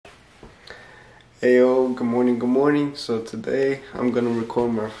Hey yo, good morning. So today I'm gonna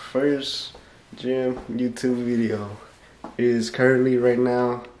record my first gym YouTube video. It is currently right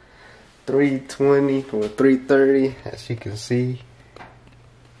now 3:20 or 3:30 as you can see.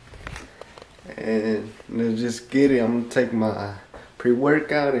 And let's just get it. I'm gonna take my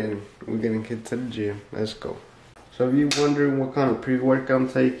pre-workout and we're gonna get to the gym. Let's go. So if you're wondering what kind of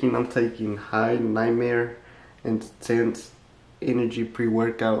pre-workout I'm taking High Nightmare Intense Energy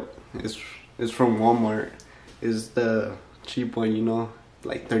pre-workout. It's from Walmart. It's the cheap one, you know,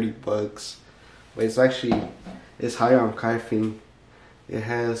 like $30. But it's high on caffeine. It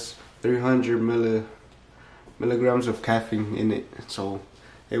has 300 milligrams of caffeine in it. So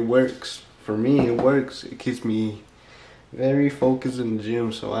it works. For me, it works. It keeps me very focused in the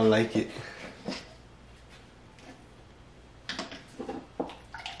gym, so I like it.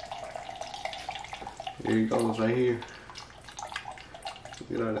 Here it goes right here.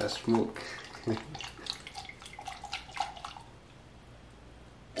 Look at all that smoke.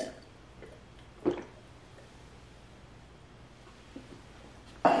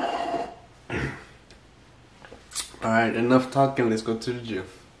 Alright, enough talking, let's go to the gym.